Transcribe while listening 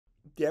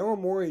Daryl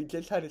Morey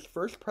just had his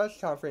first press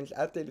conference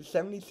after the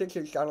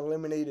 76ers got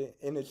eliminated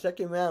in the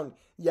second round,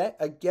 yet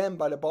again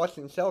by the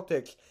Boston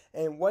Celtics.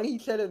 And what he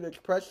said at his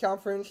press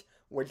conference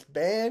was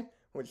bad,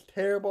 was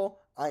terrible.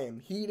 I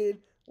am heated.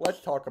 Let's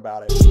talk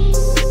about it.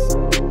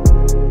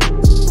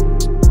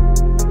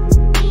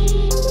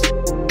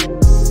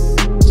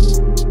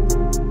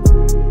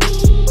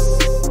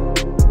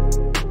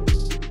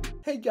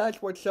 Hey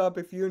guys, what's up?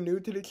 If you're new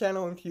to the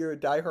channel and if you're a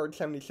diehard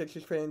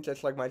 76ers fan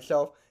just like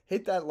myself,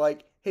 hit that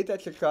like, hit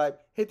that subscribe,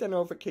 hit that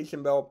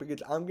notification bell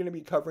because I'm going to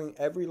be covering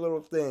every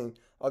little thing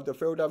of the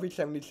Philadelphia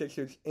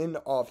 76ers in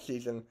the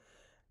offseason.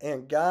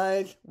 And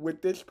guys,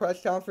 with this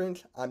press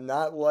conference, I'm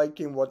not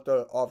liking what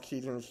the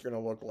offseason is going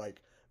to look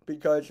like.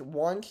 Because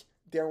once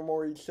Daryl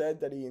Morey said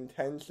that he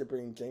intends to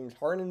bring James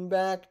Harden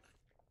back,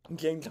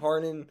 James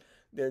Harden,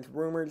 there's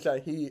rumors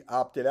that he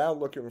opted out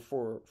looking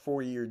for a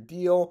 4-year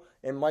deal,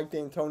 and Mike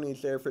D'Antoni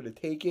is there for the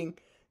taking.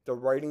 The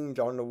writing's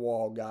on the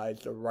wall, guys.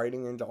 The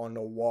writing is on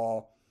the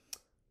wall.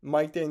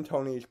 Mike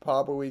D'Antoni is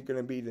probably going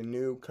to be the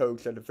new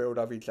coach of the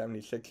Philadelphia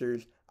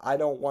 76ers. I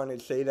don't want to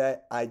say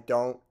that. I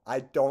don't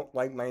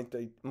like Mike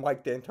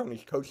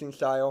D'Antoni's coaching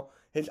style.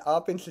 His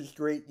offense is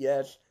great,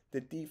 yes. The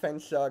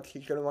defense sucks.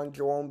 He's going to run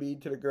Joel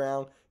Embiid to the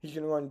ground. He's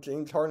going to run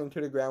James Harden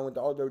to the ground with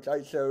all those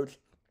ISOs.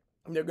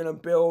 They're going to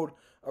build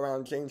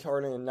around James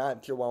Harden and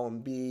not Joel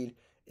Embiid.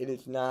 It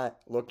is not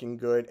looking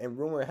good. And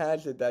rumor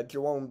has it that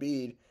Joel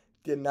Embiid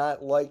did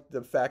not like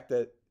the fact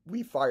that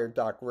we fired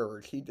Doc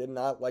Rivers. He did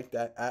not like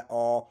that at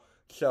all.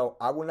 So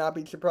I would not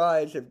be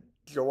surprised if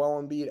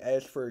Joel Embiid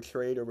asked for a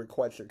trade or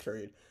requests a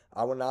trade.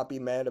 I would not be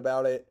mad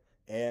about it.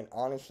 And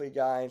honestly,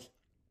 guys,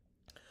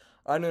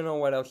 I don't know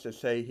what else to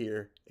say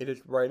here. It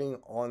is writing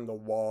on the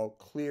wall,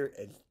 clear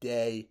as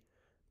day.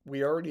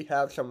 We already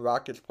have some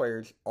Rockets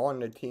players on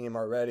the team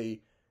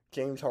already.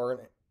 James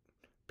Harden,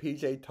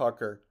 P.J.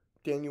 Tucker,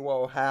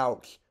 Daniel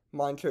House,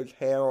 Montrezl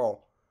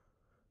Harrell.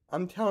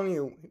 I'm telling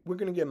you, we're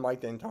going to get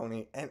Mike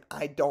D'Antoni, and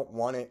I don't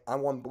want it. I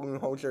want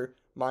Budenholzer,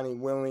 Monty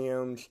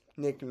Williams,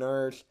 Nick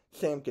Nurse,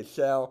 Sam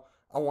Cassell.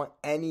 I want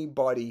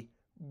anybody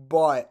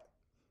but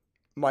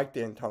Mike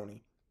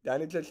D'Antoni.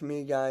 That is just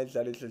me, guys.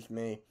 That is just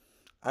me.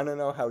 I don't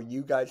know how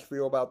you guys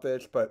feel about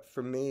this, but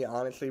for me,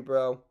 honestly,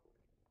 bro,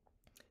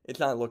 it's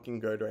not looking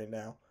good right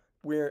now.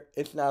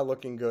 It's not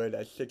looking good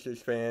as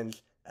Sixers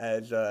fans,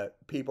 as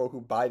people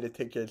who buy the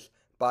tickets,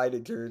 buy the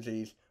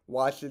jerseys,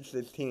 watches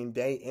this team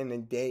day in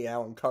and day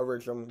out and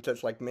covers them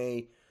just like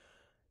me.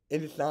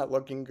 It is not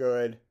looking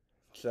good.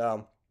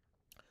 So,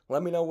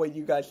 let me know what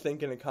you guys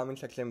think in the comment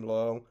section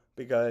below,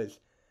 because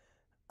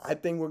I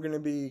think we're going to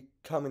be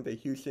coming to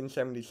Houston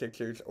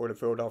 76ers or the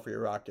Philadelphia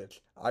Rockets.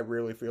 I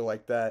really feel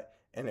like that.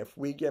 And if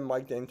we get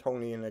Mike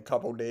D'Antoni in a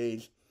couple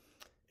days,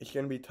 it's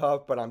going to be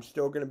tough, but I'm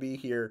still going to be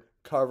here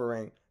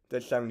covering the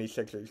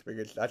 76ers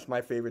because that's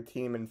my favorite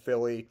team in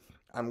Philly.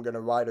 I'm going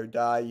to ride or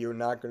die. You're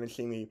not going to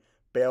see me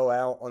bail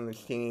out on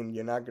this team.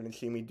 You're not going to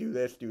see me do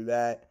this, do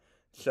that.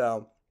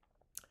 So,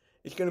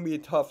 it's going to be a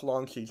tough,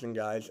 long season,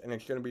 guys, and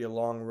it's going to be a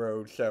long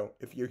road. So,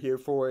 if you're here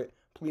for it,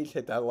 please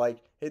hit that like,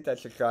 hit that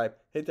subscribe,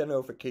 hit that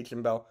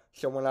notification bell,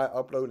 so when I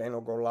upload and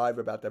will go live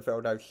about the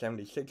Philadelphia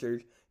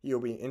 76ers, you'll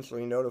be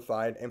instantly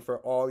notified. And for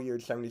all your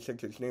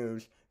 76ers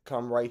news,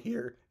 come right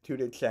here to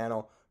the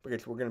channel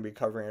because we're going to be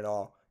covering it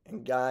all.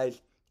 And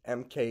guys,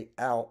 MK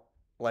out.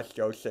 Let's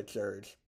go Sixers.